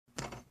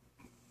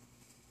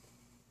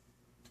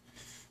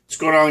What's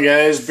going on,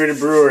 guys? Bearded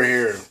Brewer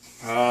here.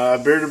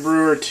 Bearded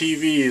Brewer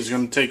TV is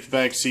going to take the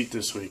back seat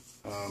this week.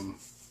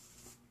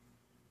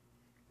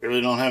 Really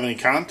don't have any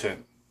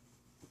content.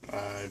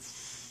 I'm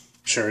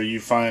sure you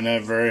find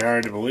that very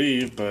hard to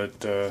believe,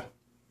 but I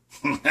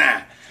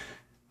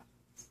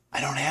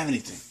don't have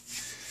anything.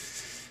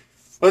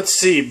 Let's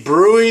see.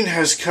 Brewing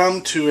has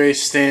come to a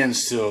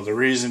standstill. The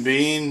reason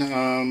being,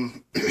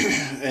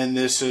 and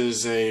this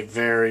is a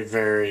very,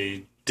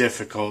 very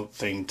difficult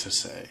thing to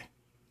say,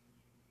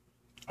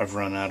 I've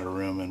run out of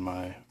room in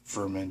my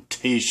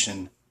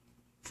fermentation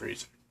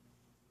freezer.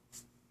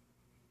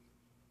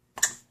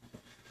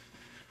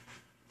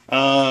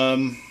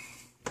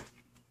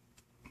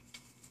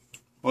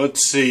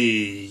 Let's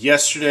see.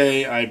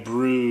 Yesterday I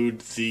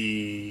brewed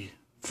the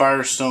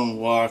Firestone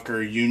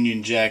Walker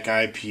Union Jack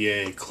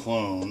IPA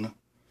clone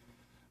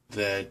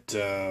that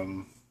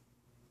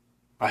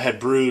I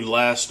had brewed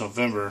last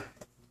November.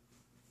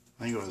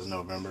 I think it was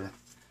November.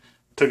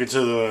 Took it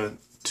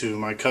to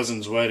my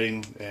cousin's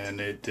wedding, and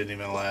it didn't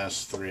even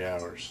last 3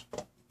 hours.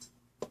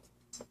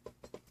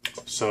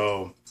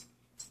 So,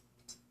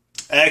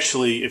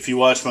 actually, if you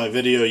watched my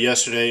video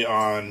yesterday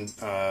on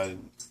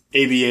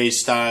ABA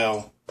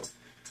style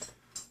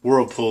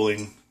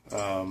whirlpooling,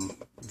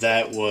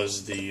 that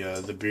was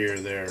the beer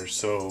there.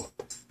 So,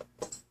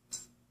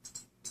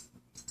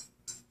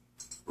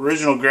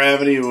 original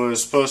gravity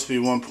was supposed to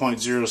be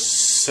 1.070.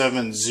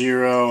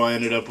 I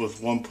ended up with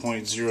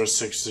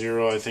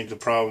 1.060. I think the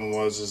problem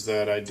was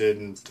that I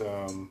didn't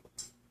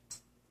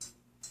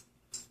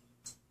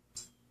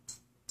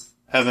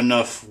have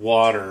enough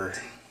water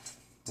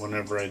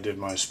whenever I did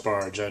my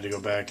sparge. I had to go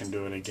back and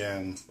do it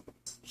again.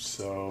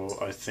 So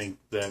I think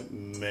that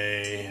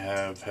may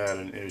have had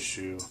an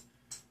issue.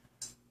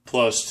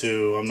 Plus,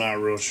 too, I'm not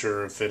real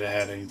sure if it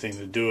had anything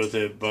to do with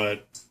it,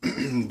 but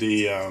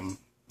the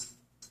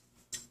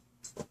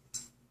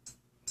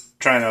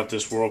trying out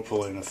this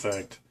whirlpooling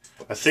effect,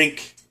 I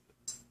think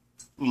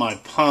my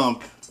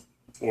pump,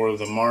 or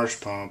the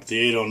Marsh pump, the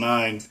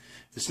 809,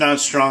 it's not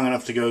strong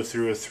enough to go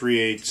through a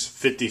 3/8,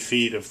 50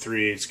 feet of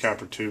 3/8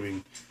 copper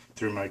tubing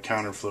through my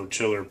counterflow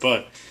chiller,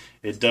 but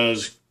it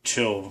does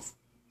chill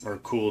or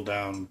cool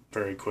down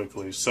very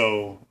quickly.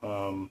 So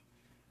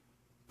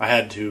I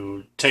had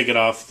to take it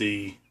off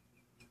the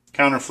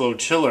counterflow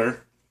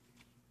chiller,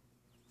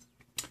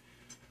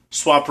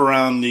 swap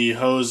around the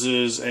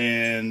hoses,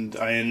 and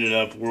I ended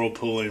up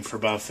whirlpooling for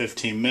about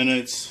 15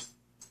 minutes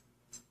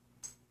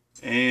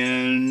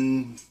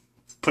and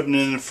putting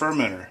it in a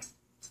fermenter.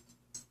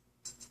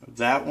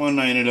 That one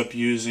I ended up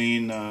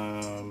using,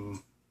 I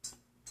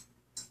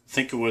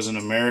think it was an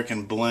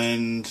American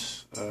Blend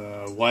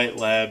White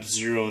Lab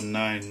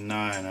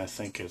 099, I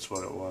think it's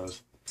what it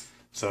was.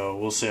 So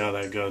we'll see how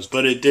that goes.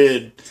 But I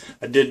did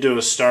do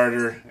a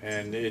starter,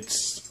 and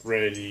it's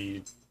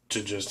ready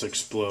to just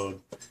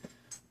explode.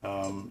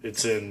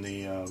 It's in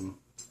the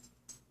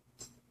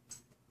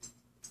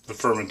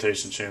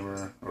fermentation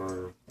chamber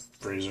or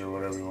freezer,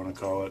 whatever you want to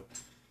call it,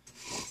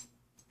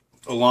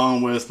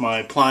 along with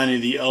my Pliny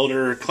the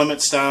Elder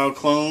Clement style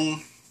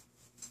clone,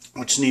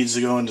 which needs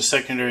to go into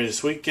secondary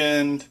this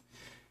weekend,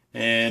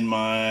 and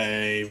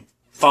my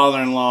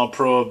father-in-law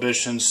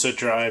Prohibition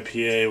Citra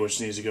IPA,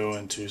 which needs to go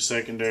into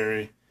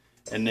secondary,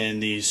 and then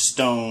the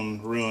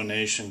Stone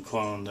Ruination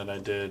clone that I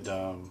did.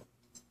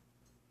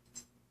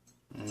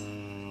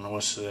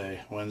 What's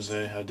today?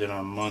 Wednesday? I did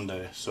on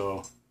Monday.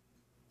 So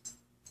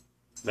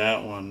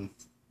that one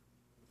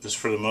is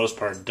for the most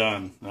part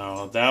done.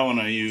 Now that one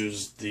I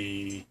used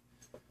I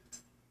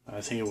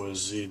think it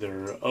was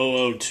either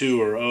 002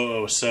 or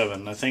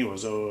 007. I think it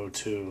was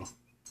 002.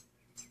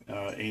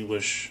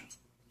 English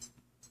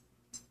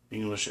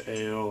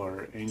ale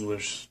or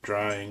English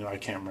drying. I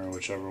can't remember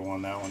whichever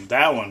one.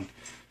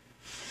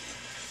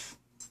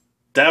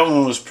 That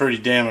one was pretty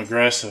damn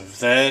aggressive.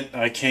 That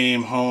I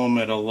came home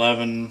at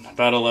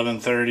about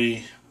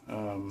 11:30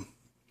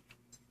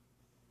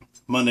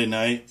 Monday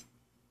night,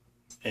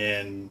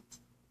 and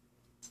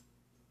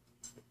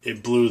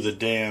it blew the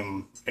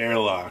damn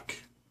airlock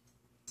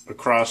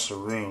across the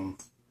room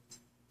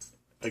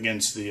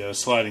against the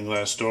sliding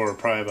glass door,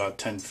 probably about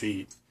 10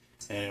 feet.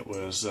 And it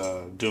was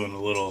doing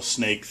a little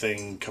snake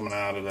thing coming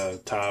out of the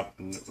top,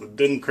 and it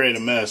didn't create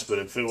a mess, but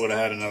if it would have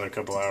had another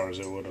couple hours,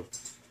 it would have.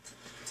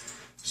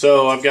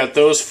 So I've got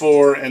those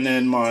four, and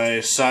then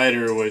my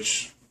cider,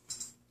 which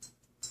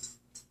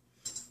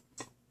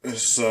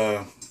has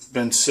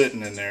been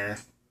sitting in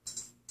there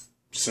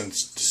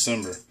since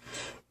December.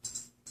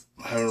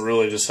 I haven't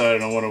really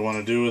decided on what I want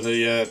to do with it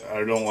yet.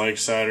 I don't like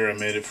cider. I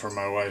made it for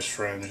my wife's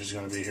friend who's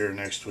going to be here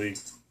next week.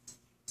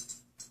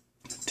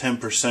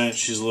 10%,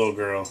 she's a little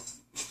girl.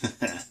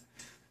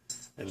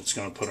 And it's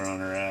going to put her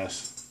on her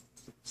ass.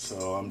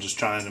 So I'm just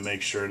trying to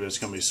make sure that it's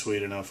going to be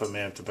sweet enough. I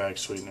may have to back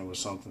sweeten it with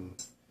something.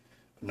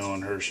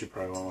 Knowing her, she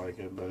probably won't like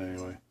it, but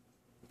anyway.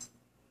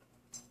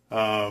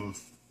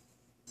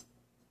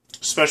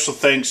 Special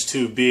thanks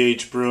to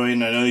BH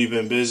Brewing. I know you've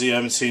been busy. I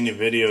haven't seen any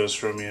videos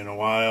from you in a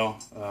while.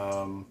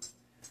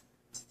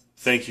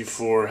 Thank you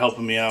for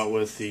helping me out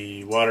with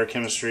the water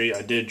chemistry.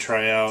 I did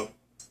try out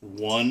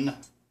one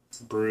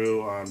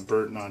brew on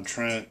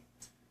Burton-on-Trent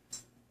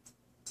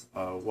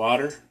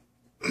water.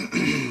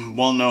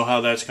 Won't know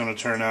how that's going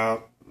to turn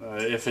out,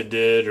 if it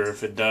did, or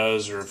if it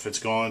does, or if it's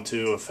going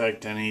to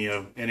affect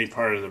any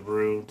part of the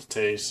brew, the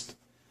taste,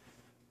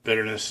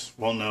 bitterness.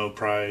 Won't know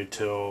probably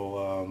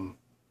till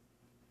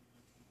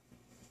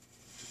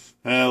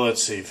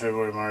let's see,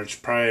 February,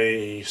 March,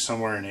 probably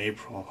somewhere in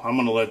April. I'm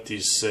going to let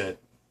these sit.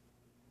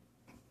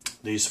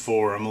 These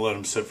 4, I'm going to let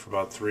them sit for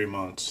about 3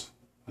 months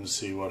and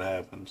see what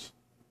happens.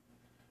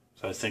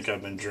 So I think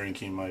I've been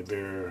drinking my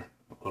beer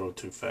a little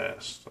too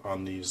fast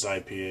on these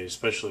IPAs,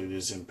 especially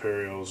these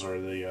Imperials or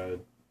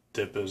the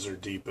Dippas or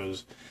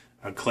Deepas.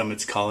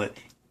 Clements call it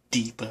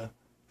Deepa.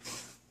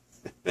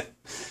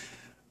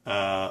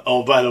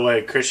 Oh, by the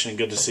way, Christian,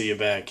 good to see you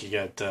back. You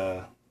got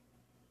that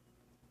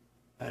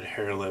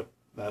hair lip,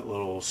 that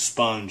little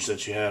sponge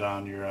that you had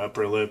on your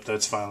upper lip,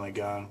 that's finally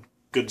gone.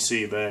 Good to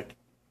see you back.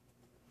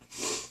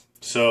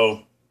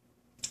 So,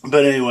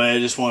 but anyway, I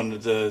just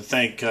wanted to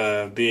thank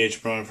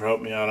BH Brewing for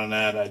helping me out on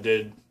that. I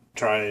did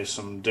try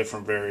some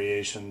different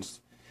variations.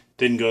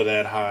 Didn't go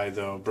that high,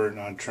 though,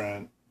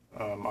 Burton-on-Trent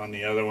on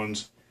the other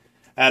ones.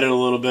 Added a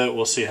little bit.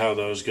 We'll see how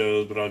those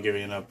go, but I'll give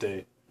you an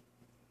update.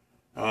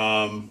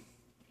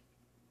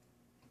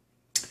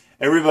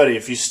 Everybody,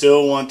 if you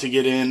still want to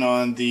get in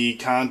on the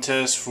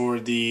contest for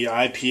the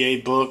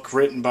IPA book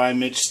written by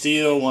Mitch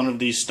Steele, one of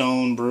the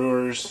Stone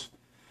Brewers,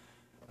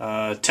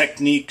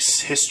 Techniques,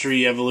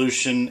 History,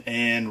 Evolution,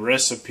 and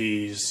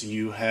Recipes,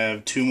 you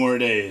have 2 more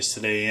days,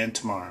 today and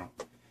tomorrow.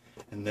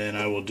 And then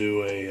I will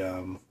do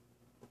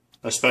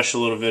a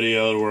special little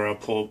video where I'll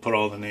put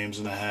all the names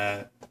in the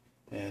hat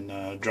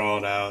and draw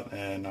it out,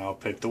 and I'll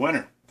pick the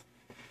winner.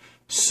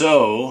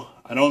 So,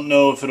 I don't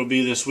know if it'll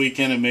be this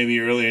weekend, and maybe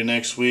earlier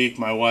next week.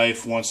 My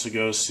wife wants to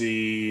go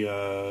see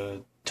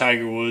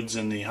Tiger Woods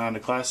in the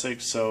Honda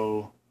Classic,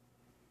 so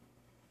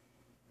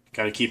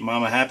got to keep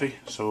Mama happy.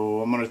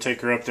 So I'm going to take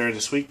her up there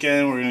this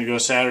weekend. We're going to go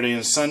Saturday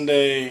and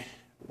Sunday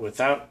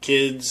without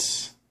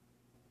kids.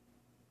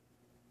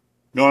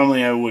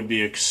 Normally I would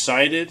be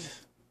excited,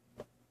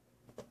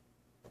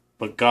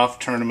 but golf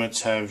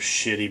tournaments have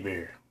shitty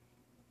beer.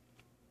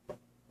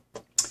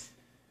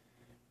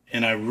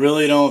 And I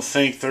really don't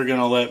think they're going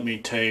to let me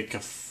take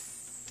a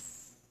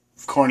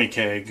corny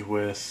keg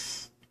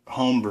with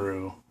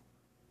homebrew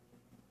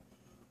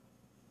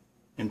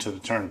into the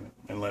tournament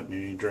and let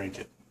me drink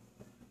it.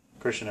 Of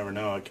course, you never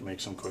know, I can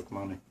make some quick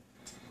money.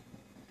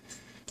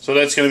 So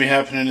that's going to be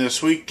happening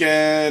this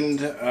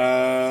weekend.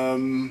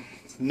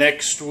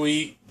 Next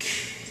week,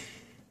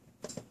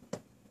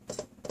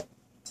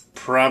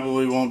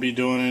 probably won't be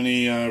doing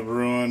any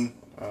brewing.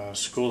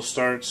 School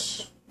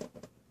starts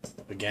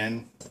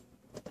again.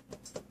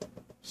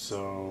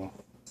 So,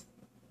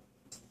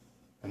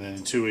 and then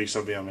in 2 weeks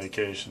I'll be on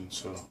vacation,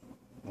 so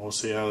we'll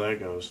see how that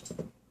goes.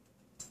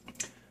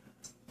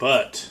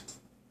 But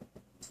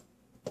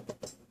I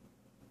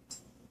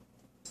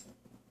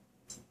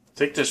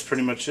think that's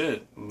pretty much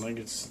it. Like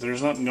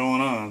there's nothing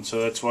going on, so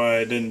that's why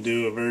I didn't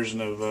do a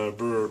version of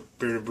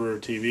Bearded Brewer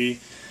TV.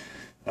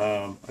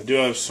 I do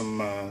have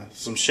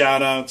some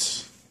shout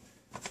outs.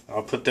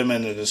 I'll put them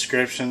in the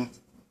description.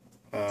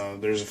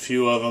 There's a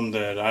few of them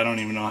that I don't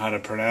even know how to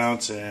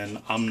pronounce,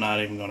 and I'm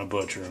not even going to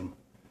butcher them.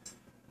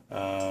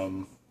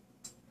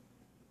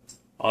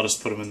 I'll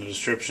just put them in the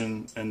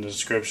description.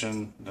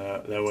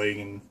 That way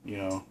you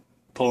can,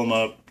 pull them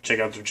up, check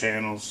out their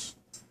channels.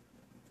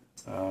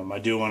 I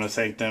do want to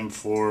thank them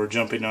for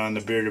jumping on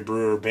the Bearded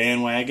Brewer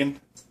bandwagon.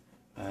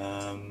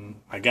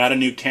 I got a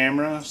new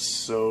camera,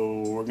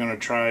 so we're going to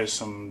try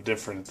some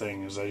different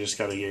things. I just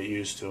got to get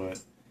used to it.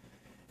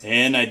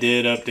 And I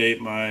did update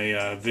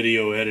my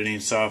video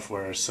editing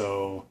software,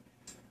 so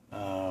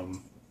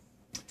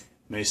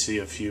may see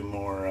a few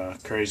more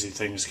crazy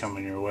things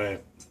coming your way.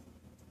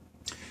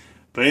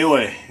 But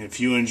anyway, if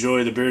you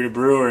enjoy the Bearded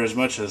Brewer as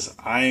much as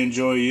I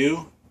enjoy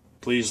you,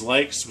 please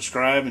like,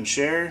 subscribe, and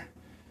share.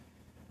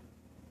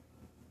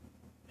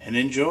 And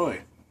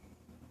enjoy.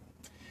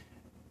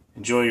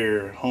 Enjoy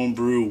your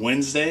Homebrew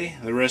Wednesday,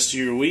 the rest of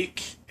your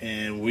week,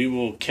 and we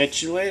will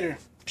catch you later.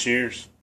 Cheers.